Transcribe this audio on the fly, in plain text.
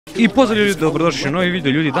I pozdrav ljudi, dobrodošli u novi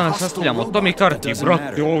video ljudi, danas nastavljamo Tomi karti,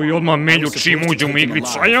 brate, ovi odmah melju čim uđemo u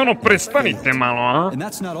igricu, aj ono prestanite malo, a?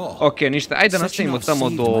 Ok, ništa, ajde da nastavimo tamo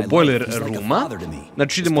do boiler rooma,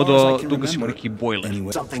 znači idemo do, ugasimo neki boiler,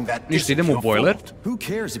 ništa, idemo u boiler.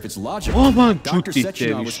 O man,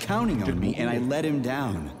 čutite više.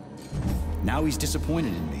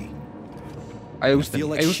 Aj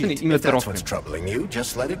ustani, imate rofne.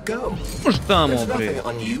 Štamo bre.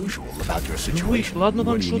 Uj, hladno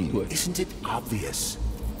vam šutkuje.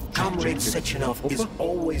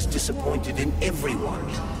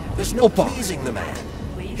 Opa.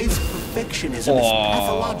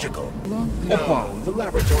 Opa.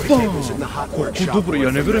 Koliko dobro,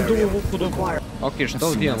 ja ne vjerujem da ovo ovako dobro. Ok, šta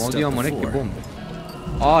ovdje imamo? Ovdje imamo neke bombe.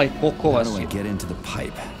 Aj, koliko vas je.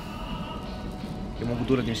 Ja mogu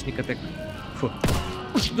da uradim snika tek.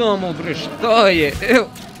 Štamo bre, šta je? Evo,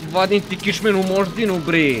 vadim ti kišmenu moždinu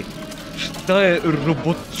bre. Šta je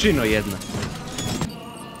robotčino jedna?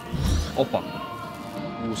 Opa.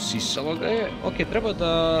 Usisalo ga je. Ok, treba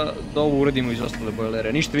da ovo uradimo iz ostale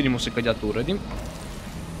bojlere. Ništa, vidimo se kad ja to uradim.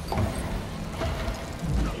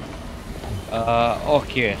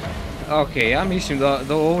 Ok, ja mislim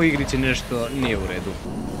da u ovoj igrici nešto nije u redu.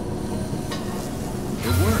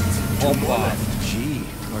 Opa.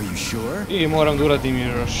 I moram da uradim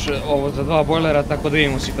još ovo za dva bojlera, tako da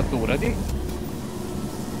vidimo si kad to uradim.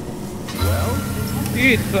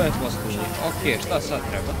 I to je poslužno. Ok, šta sad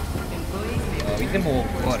treba? Idemo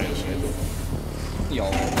gore u redu.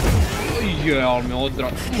 Jao, ali me odra...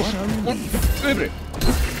 bre!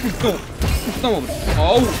 Štamo bre!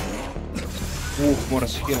 Au! Mora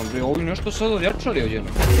se healam bre, ovi nešto sad odjačali odjedno.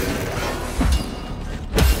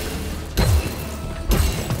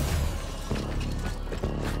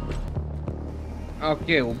 Ok,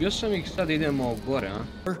 ubio sam ih, sad idemo gore, a?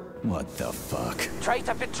 What the fuck?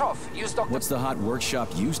 What's the hot workshop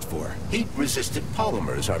used for? Heat-resistant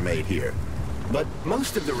polymers are made here. But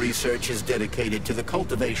most of the research is dedicated to the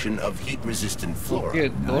cultivation of heat-resistant flora.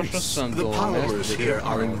 Okay, nice. The polymers here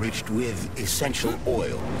are enriched with essential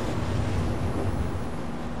oil.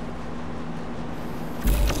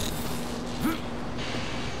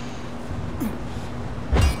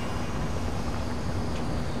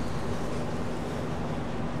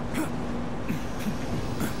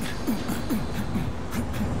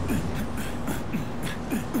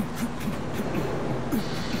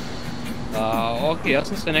 Ok, ja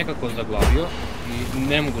sam se nekako zaglavio i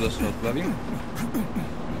ne mogu da se odglavim.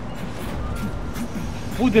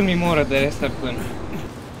 Bude mi mora da restartujem.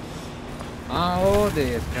 A ovdje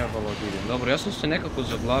je trebalo da idem. Dobro, ja sam se nekako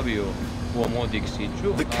zaglavio u ovom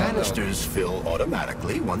Odixiću. The canisters fill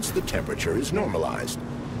automatically once the temperature is normalized.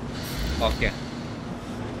 Ok.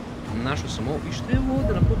 Našao sam ovo. I šta je ovo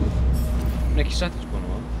ovdje na podu? Neki satić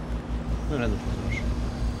ponovo. Ne znam što sam našao.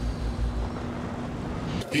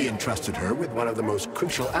 He entrusted her with one of the most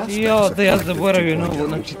crucial aspects of Jo, da ja zaboravio na ovo,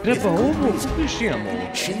 znači treba ovo, viš imamo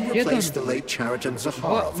ovo. She replaced the late Chariton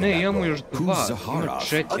Zaharov. Ne, imamo još dva, ima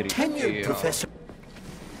četiri.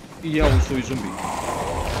 I ja, ovo su ovi zombi.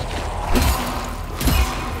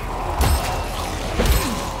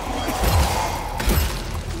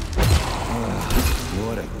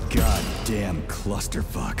 What a goddamn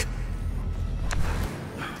clusterfuck.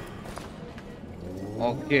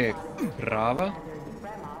 Ok, krava.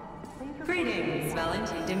 Greetings,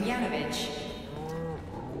 Valentin Demjanovic.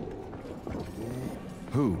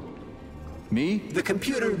 Who? Me? The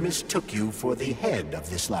computer mistook you for the head of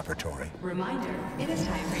this laboratory. Reminder, it is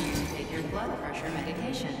time for you to take your blood pressure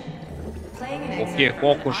medication. Ok,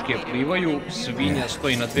 kokoške plivaju, svinja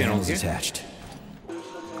stoji na dve noge.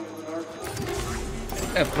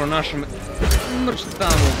 Pronašao me... Mrš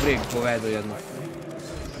tamo u breg povedu jedno.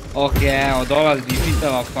 Ok, evo, dolazi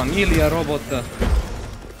čitava familija robota.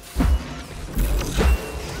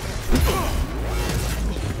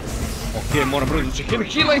 Ok, moram brzo da će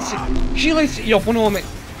healaj se, jao, ponovo me.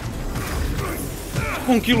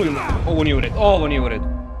 Konkiluju me, ovo nije u redu,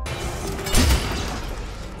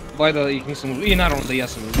 Vajda ih nisam uzio, i naravno da ja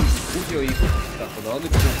sam uzio ih, tako da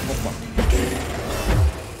odlično, opa.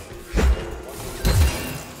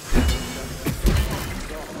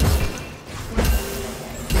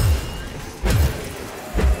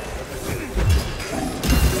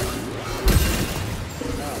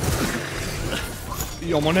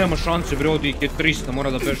 Jo, ma nema šanse bre, ovdje ih je 300,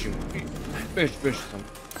 mora da bežim. Beži sam.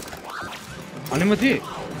 A nema gdje?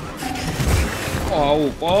 Au,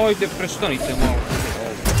 pa ajde, prestanite malo.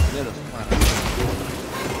 Ne da stvaram.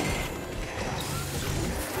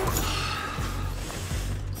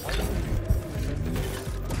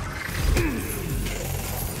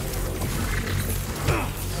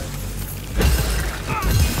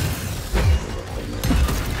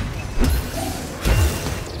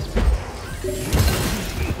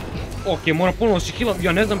 Okej, moram ponovno si healam,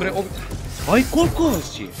 ja ne znam bre, aj koliko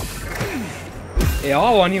vas je? E, a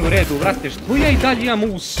ovo nije u redu, brate, što ja i dalje imam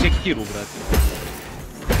ovu sekiru, brate?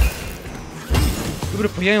 Dobre,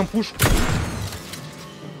 pa ja imam pušku.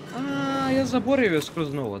 A, ja zaboravio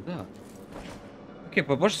skroz novo, da. Okej,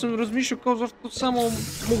 pa baš sam razmišljao kao zašto samo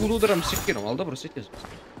mogu da udaram sekirom, ali dobro, sjetio sam se.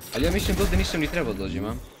 Ali ja mislim da ovdje nisam ni trebao dođem,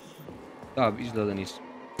 a? Da, izgleda da nisam.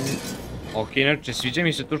 Ok, inače, sviđa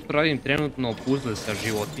mi se to što radim trenutno puzzle sa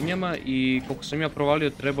životinjama i koliko sam ja provalio,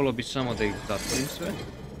 trebalo bi samo da ih zatvorim sve.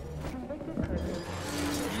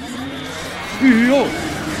 Jo!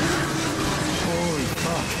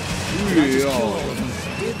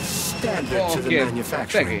 It's standard to the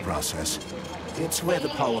manufacturing process. It's where the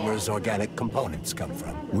polymer's organic components come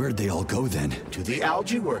from. Where'd they all go then? To the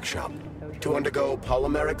algae workshop to undergo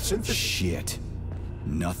polymeric synthesis. Shit.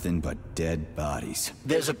 Nothing but dead bodies.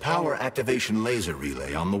 There's a power activation laser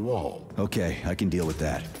relay on the wall. Okay, I can deal with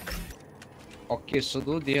that. Ok, sad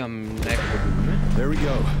ovdje imam neko dugme. There we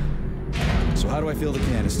go. So how do I fill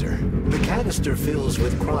the canister? The canister fills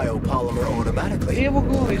with cryopolymer automatically. Evo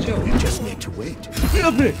ga ovaj, čao. You just need to wait.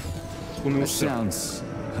 Ja bre! That sounds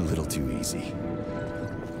a little too easy.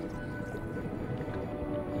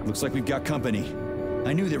 Looks like we've got company.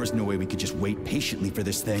 I knew there was no way we could just wait patiently for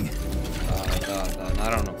this thing. Da,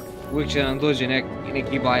 naravno. Uvijek će nam dođe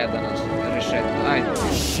neki baja da nas rešeta, ajde.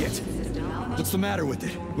 Shit! What's the matter with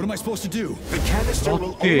it? What am I supposed to do? The canister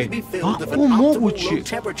will only be filled if an optimal low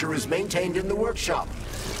temperature is maintained in the workshop.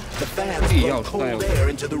 The fans blow cold air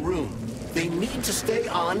into the room. They need to stay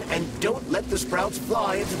on and don't let the sprouts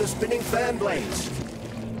fly into the spinning fan blades.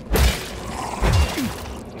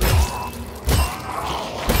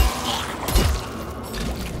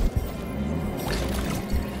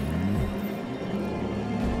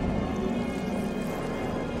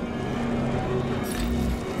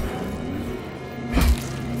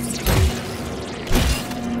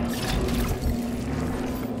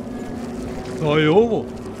 Šta je ovo?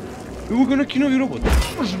 Evo ga neki novi robot.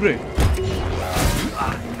 Moš bre.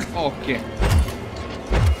 Okej.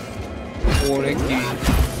 Ovo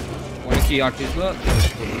neki jaki izgleda.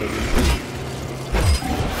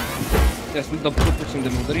 Ja sam da propucim da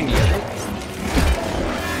me udari nijedan.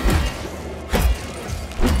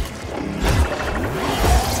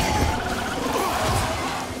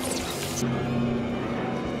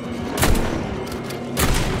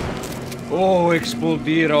 O,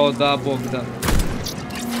 eksplodirao, da bog da.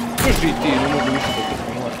 Kaži ti, ne mogu više da te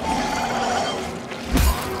pomoći.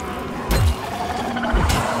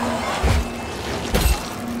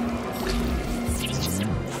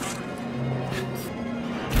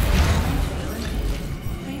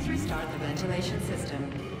 Please restart the ventilation system.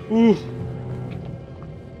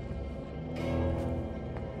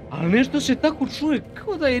 Ali nešto se tako čuje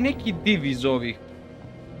kao da je neki div iz ovih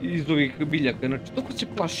biljaka, znači toliko se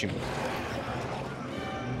plašim.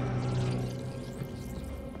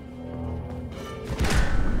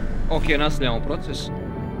 Ok, nastavljamo proces.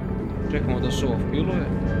 Čekamo da se ovo filuje.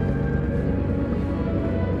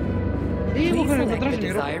 Evo ga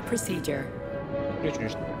nepotraženi robot. Neću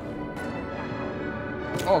ništa.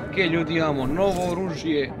 Ok, ljudi, imamo novo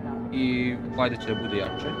oružje i valjda će da bude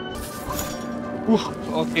jače.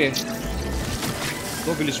 Ok.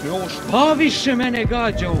 Dobili smo ovo, šta više mene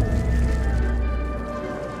gađa ovo?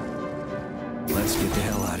 Let's get the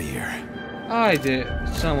hell out of here. Ajde,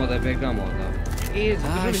 samo da begamo odavde. I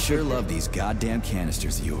sure love these goddamn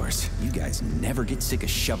canisters of yours. You guys never get sick of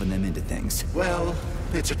shoving them into things. Well,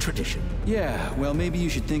 it's a tradition. Yeah, well, maybe you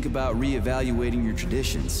should think about reevaluating your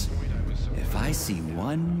traditions. If I see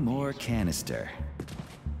one more canister...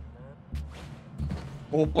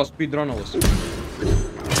 Opa, speedrunovo se.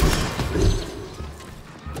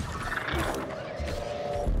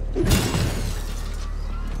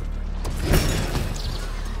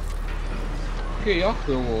 Okej,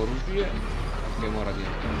 jako je ovo oružje. Okej, mora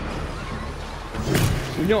djelati.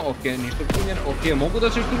 Štunja, okej, ništa štunjena. Okej, mogu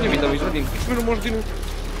da se štunjem i da izvadim kičmenu moždinu.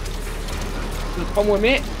 Spamujem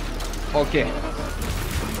je. Okej.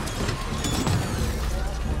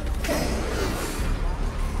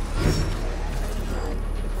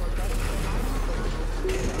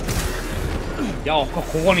 Jao,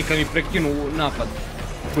 kako volim kad mi prekinu napad.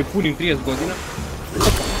 Koji punim 30 godina.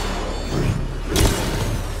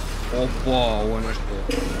 Opa, ovo je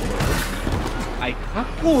nešto... Aj,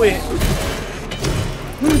 kako je?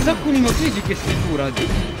 Kojim zakonima fizike se tu radi?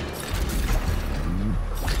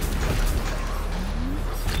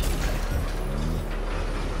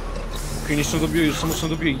 Okej, nisam dobio, samo sam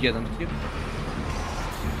dobio jedan kill.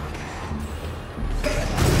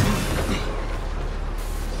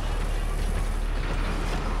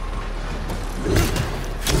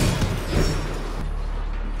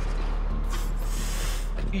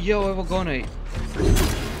 Jao, evo ga onaj.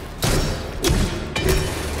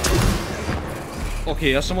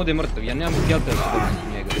 Okej, ja sam ovdje mrtav, ja nemam kelter da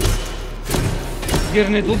dobiti njega. Jer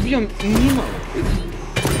ne dobijam nimalo.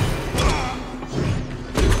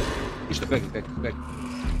 Ništa, beg.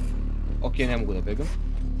 Okej, ne mogu da begam.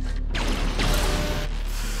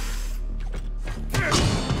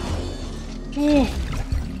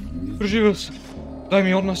 Preživio sam. Daj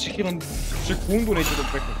mi odmah se healam sekundu, neću da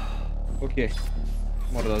pekam. Okej,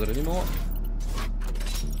 mora da odredim ovo.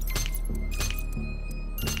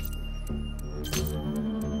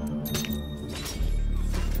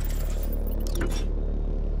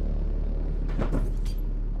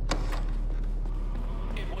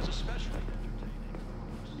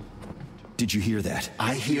 Did you hear that?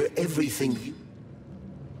 I hear everything you...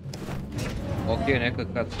 Okej, neka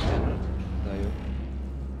cutscene daju.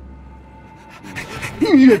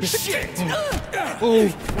 Shit! Oh!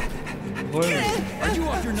 Are you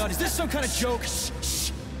off your nut? Is this some kind of joke?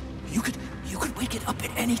 Shh. You could wake it up at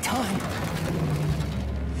any time.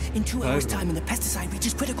 In 2 hours' time, when the pesticide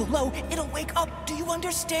reaches critical low, it'll wake up. Do you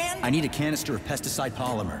understand? I need a canister of pesticide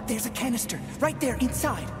polymer. There's a canister right there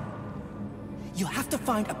inside. You'll have to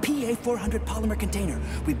find a PA-400 polymer container.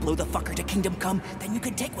 We blow the fucker to Kingdom Come, then you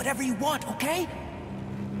can take whatever you want, okay?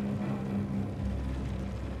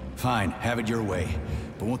 Fine, have it your way.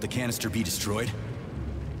 But won't the canister be destroyed?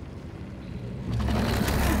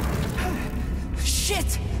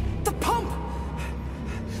 Shit! The pump!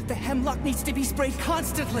 The hemlock needs to be sprayed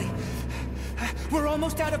constantly. We're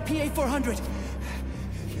almost out of PA-400.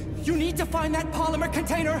 You need to find that polymer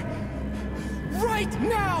container right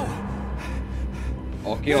now!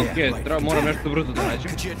 Okej, moram nešto brzo da nađem.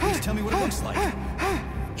 Could you at least tell me what it looks like?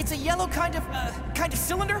 It's a yellow kind of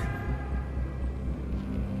cylinder?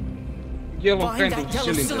 Yellow Find kind that of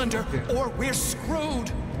yellow cylinder. cylinder or we're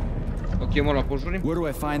screwed. Okej, moram požurim. Where do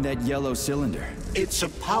I find that yellow cylinder? It's a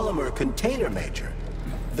polymer container, Major.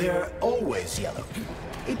 They're always yellow.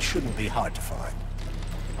 It shouldn't be hard to find.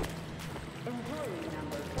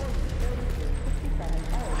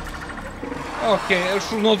 Okay, it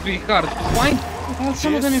should not be hard to find.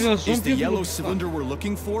 This is the yellow cylinder we're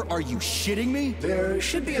looking for? Are you shitting me? There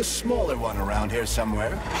should be a smaller one around here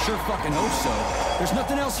somewhere. Sure fucking hope so. There's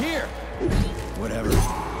nothing else here. Whatever.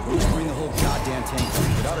 We'll just bring the whole goddamn tank.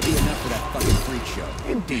 It ought to be enough for that fucking freak show.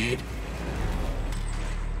 Indeed.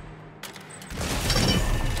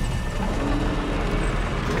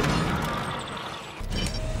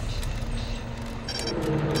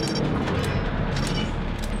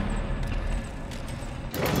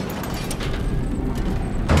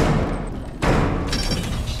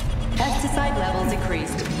 Pesticide levels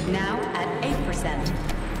decreased, now at 8%.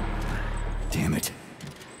 Damn it.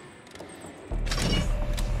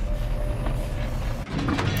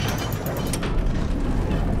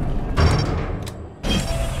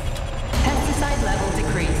 Pesticide level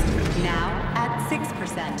decreased, now at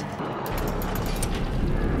 6%.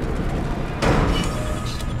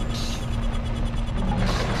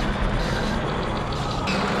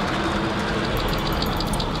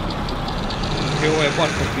 Ovo je baš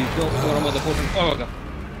popito, moramo da počnemo. Evo ga,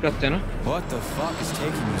 cutscena. What the fuck is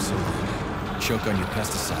taking you so long? Choke on your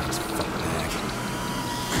pesticides, fuck bag.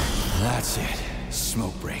 That's it.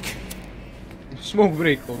 Smoke break. Smoke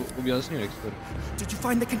break, objasnio ekspert. Did you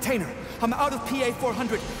find the container? I'm out of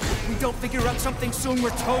PA-400. If we don't figure out something soon,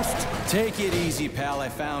 we're toast. Take it easy, pal. I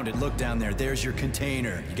found it. Look down there. There's your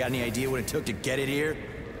container. You got any idea what it took to get it here?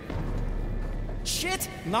 Shit!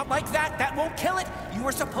 Not like that. That won't kill it. You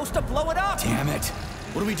were supposed to blow it up. Damn it.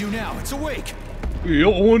 What do we do now? It's awake. We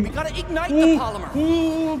gotta ignite the polymer.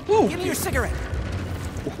 Give me your cigarette.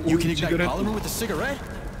 You can ignite polymer with a cigarette?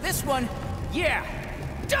 This one? Yeah.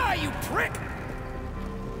 Die, you prick!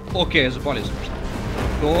 Okej, zapalio sam nešto.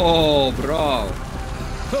 O, bravo.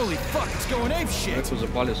 Holy fuck, it's going ape shit! Eto,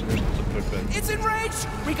 zapalio sam nešto za prepred. It's enraged!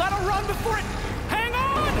 We gotta run before it... Hang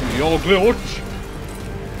on! Jo, gle oči!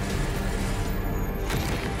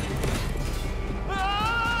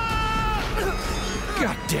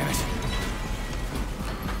 God damn it!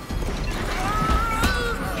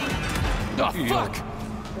 Oh, fuck!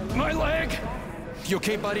 My leg! You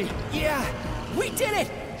okay, buddy? Yeah, we did it!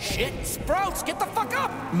 Shit, Sprouts, get the fuck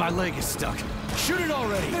up! My leg is stuck. Shoot it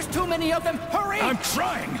already! There's too many of them, hurry! I'm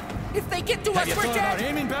trying! If they get to us, we're dead! Have you thought about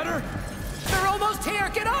aiming better? They're almost here,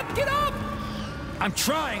 get up, get up! I'm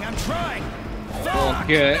trying! Fuck!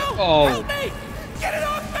 Okay, no, help me! Get it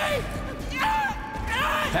off me!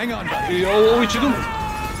 Hang on, buddy. Jo, ovo će dum.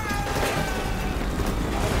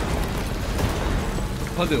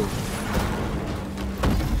 Hadi u.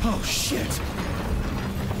 Oh, shit!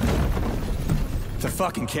 The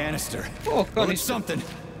fucking canister. Oh, well, it's something.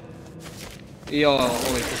 I ovaj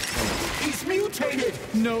to što He's mutated!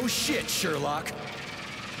 No shit, Sherlock.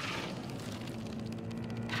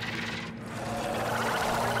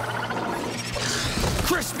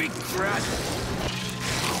 Crispy crud!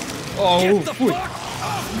 Get the fuck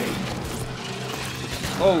off me!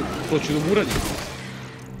 To ću da uradi.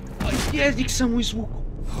 Jezik sam mu izvukao.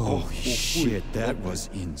 Holy shit, that was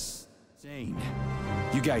insane.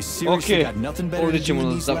 You guys seriously got nothing better to do in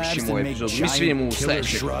these labs than make giant killer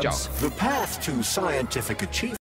shrubs? The path to scientific achievement